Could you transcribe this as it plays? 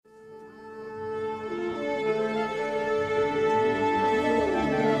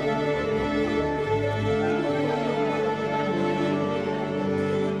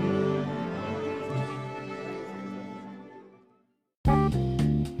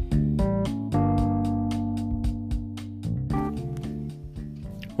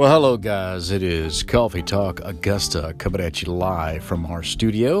Well, hello, guys. It is Coffee Talk Augusta coming at you live from our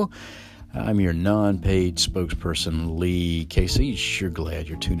studio. I'm your non-paid spokesperson, Lee Casey. Sure glad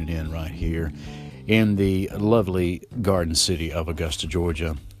you're tuning in right here in the lovely Garden City of Augusta,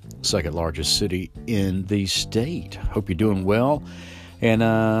 Georgia, second largest city in the state. Hope you're doing well, and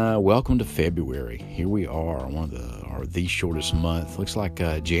welcome to February. Here we are, the shortest month. Looks like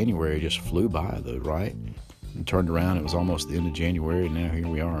January just flew by, though, right? And turned around, it was almost the end of January, and now here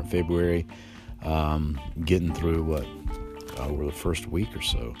we are in February, getting through over the first week or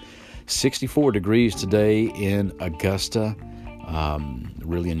so. 64 degrees today in Augusta.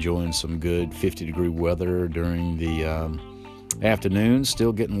 Really enjoying some good 50-degree weather during the afternoon.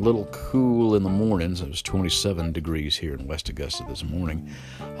 Still getting a little cool in the mornings. It was 27 degrees here in West Augusta this morning,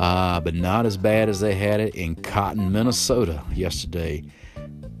 but not as bad as they had it in Cotton, Minnesota yesterday,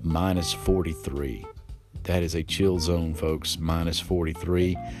 minus 43. That is a chill zone, folks, minus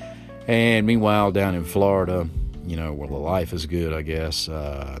 43. And meanwhile, down in Florida, well, the life is good, I guess.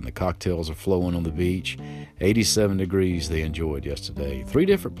 And the cocktails are flowing on the beach. 87 degrees they enjoyed yesterday. 3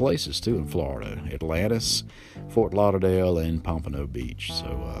 different places, too, in Florida. Atlantis, Fort Lauderdale, and Pompano Beach.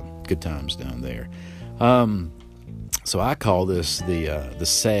 So good times down there. So I call this the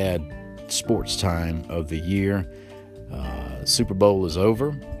sad sports time of the year. Super Bowl is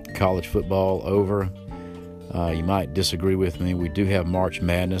over. College football over. You might disagree with me. We do have March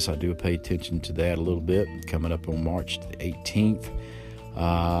Madness. I do pay attention to that a little bit. Coming up on March the 18th.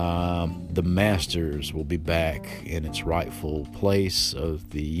 The Masters will be back in its rightful place of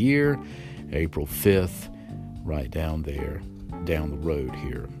the year. April 5th, right down there, down the road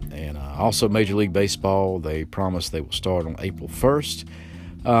here. And also Major League Baseball, they promise they will start on April 1st.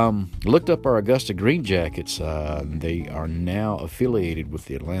 Looked up our Augusta Green Jackets. They are now affiliated with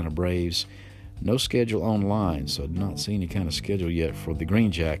the Atlanta Braves. No schedule online, so I've not seen any kind of schedule yet for the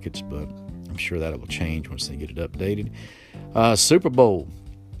Green Jackets, but I'm sure that will change once they get it updated. Super Bowl.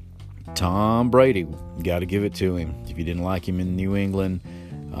 Tom Brady, got to give it to him. If you didn't like him in New England,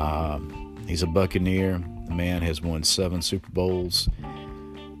 he's a Buccaneer. The man has won 7 Super Bowls.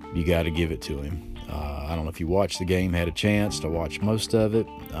 You got to give it to him. I don't know if you watched the game, had a chance to watch most of it.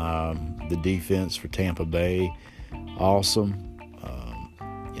 The defense for Tampa Bay, awesome.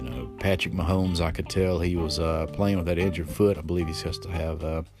 Patrick Mahomes, I could tell he was playing with that injured foot. I believe he has to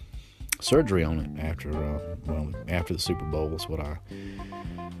have surgery on it after the Super Bowl. That's what I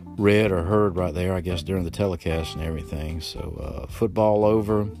read or heard right there, I guess, during the telecast and everything. So football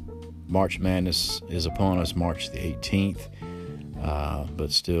over. March Madness is upon us, March the 18th.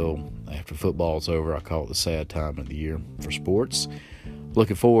 But still, after football's over, I call it the sad time of the year for sports.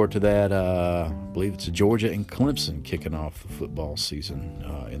 Looking forward to that. I believe it's Georgia and Clemson kicking off the football season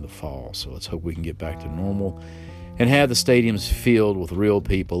in the fall. So let's hope we can get back to normal and have the stadiums filled with real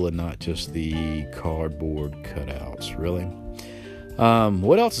people and not just the cardboard cutouts, really.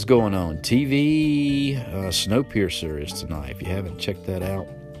 What else is going on? TV, Snowpiercer is tonight. If you haven't checked that out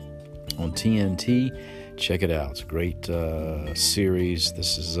on TNT, check it out. It's a great series.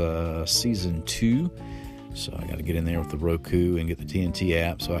 This is season 2. So I got to get in there with the Roku and get the TNT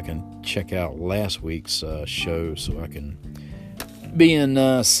app so I can check out last week's show so I can be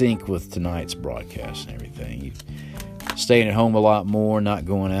in sync with tonight's broadcast and everything. Staying at home a lot more, not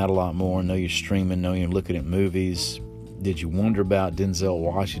going out a lot more. Know you're streaming, know you're looking at movies. Did you wonder about Denzel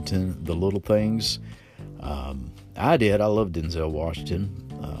Washington, The Little Things? I did. I love Denzel Washington.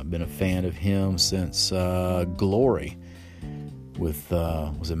 I've been a fan of him since Glory with,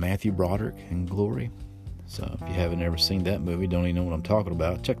 was it Matthew Broderick in Glory? So if you haven't ever seen that movie, don't even know what I'm talking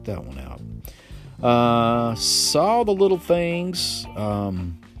about, check that one out. Saw The Little Things.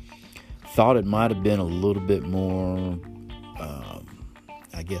 Thought it might have been a little bit more,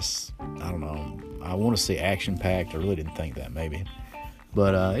 I guess, I don't know. I want to say action-packed. I really didn't think that, maybe.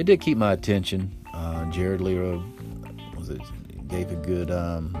 But it did keep my attention. Jared Leto gave a good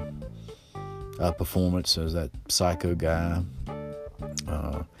performance as that psycho guy.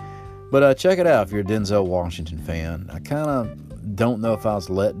 But check it out if you're a Denzel Washington fan. I kind of don't know if I was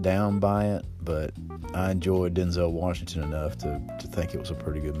let down by it, but I enjoyed Denzel Washington enough to think it was a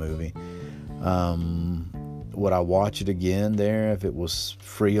pretty good movie. Would I watch it again there if it was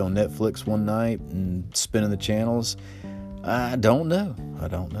free on Netflix one night and spinning the channels? I don't know.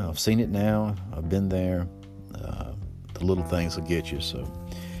 I've seen it now. I've been there. The little things will get you. So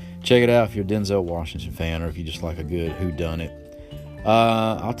check it out if you're a Denzel Washington fan or if you just like a good whodunit.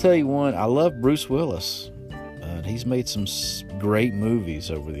 I'll tell you one, I love Bruce Willis. He's made some great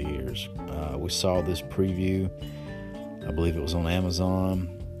movies over the years. We saw this preview, I believe it was on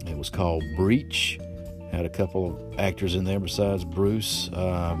Amazon. It was called Breach, Had a couple of actors in there besides Bruce.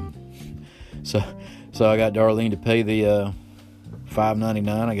 So I got Darlene to pay the $5.99.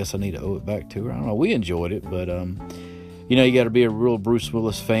 I guess I need to owe it back to her. I don't know. We enjoyed it, but you got to be a real Bruce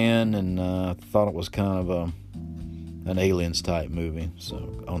Willis fan, and I thought it was kind of an Aliens type movie,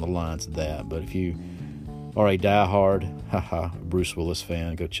 so on the lines of that. But if you are a diehard Bruce Willis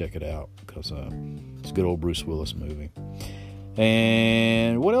fan, go check it out, because it's a good old Bruce Willis movie.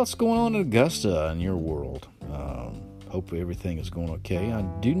 And what else is going on in Augusta in your world? Hope everything is going okay. I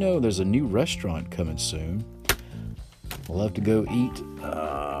do know there's a new restaurant coming soon. I'll love to go eat.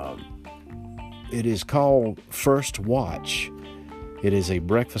 It is called First Watch. It is a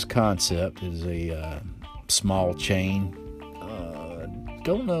breakfast concept. It is a small chain.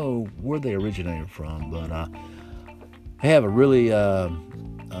 Don't know where they originated from, but they have a really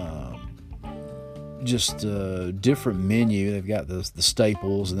different menu. They've got the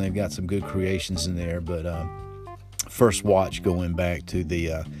staples, and they've got some good creations in there. But First Watch, going back to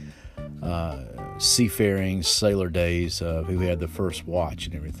the seafaring sailor days who had the first watch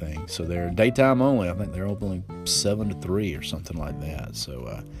and everything. So they're daytime only. I think they're open 7 to 3 or something like that.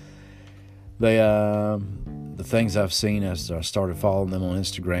 So the things I've seen as I started following them on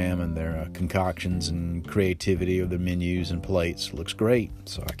Instagram, and their concoctions and creativity of their menus and plates looks great.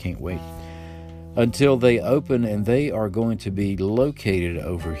 So I can't wait until they open, and they are going to be located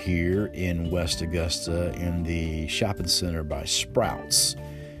over here in West Augusta in the shopping center by Sprouts,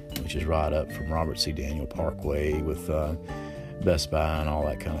 which is right up from Robert C. Daniel Parkway, with Best Buy and all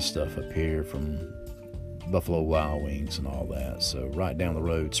that kind of stuff up here, from Buffalo Wild Wings and all that. So right down the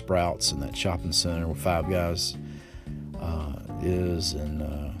road, Sprouts, and that shopping center where Five Guys is, and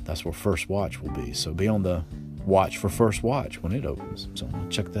that's where First Watch will be. So be on the watch for First Watch when it opens. So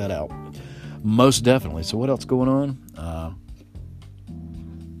check that out. Most definitely. So what else going on?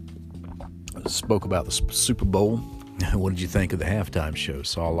 Spoke about the Super Bowl. What did you think of the halftime show?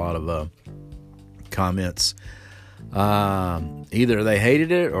 Saw a lot of comments. Either they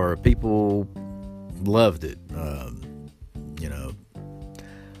hated it or people loved it.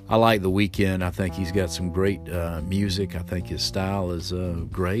 I like The Weeknd. I think he's got some great music. I think his style is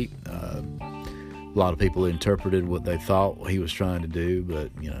great. A lot of people interpreted what they thought he was trying to do,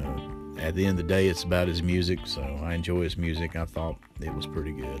 but at the end of the day, it's about his music. So I enjoy his music. I thought it was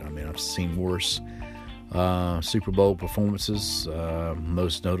pretty good. I mean, I've seen worse Super Bowl performances,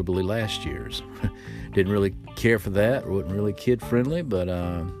 most notably last year's. Didn't really care for that. Wasn't really kid friendly, but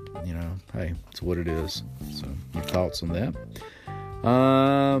hey, it's what it is. So your thoughts on that?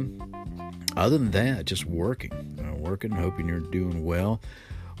 Other than that, just working, hoping you're doing well.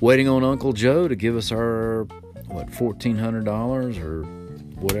 Waiting on Uncle Joe to give us our $1,400 or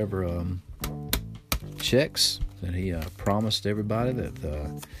whatever checks that he promised everybody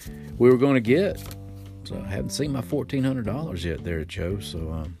that we were going to get. So I haven't seen my $1,400 yet there, Joe.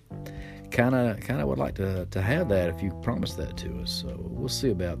 So kind of would like to have that if you promised that to us. So we'll see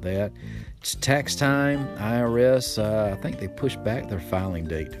about that. It's tax time. IRS, I think they pushed back their filing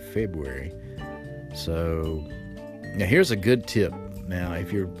date to February. So now here's a good tip. Now,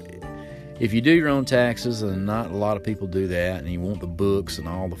 if you do your own taxes, and not a lot of people do that, and you want the books and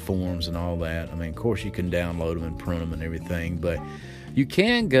all the forms and all that, I mean, of course you can download them and print them and everything, but you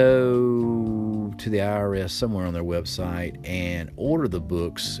can go to the IRS somewhere on their website and order the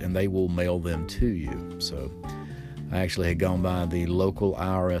books, and they will mail them to you. So I actually had gone by the local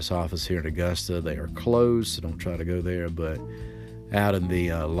IRS office here in Augusta. They are closed, so don't try to go there, but out in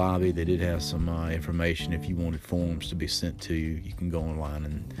the lobby, they did have some information. If you wanted forms to be sent to you, you can go online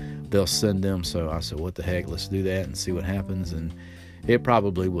and they'll send them. So I said, what the heck, let's do that and see what happens. And it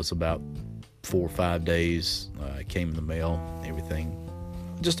probably was about 4 or 5 days. It came in the mail, everything,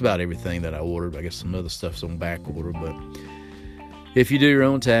 just about everything that I ordered. I guess some other stuff's on back order, but if you do your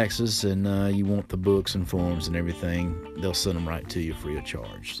own taxes and you want the books and forms and everything, they'll send them right to you free of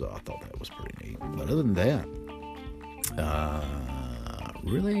charge. So I thought that was pretty neat. But other than that,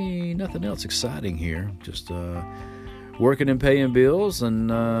 really nothing else exciting here. Just working and paying bills,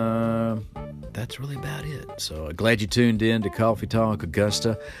 and that's really about it. So glad you tuned in to Coffee Talk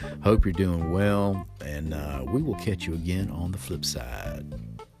Augusta. Hope you're doing well, and we will catch you again on the flip side.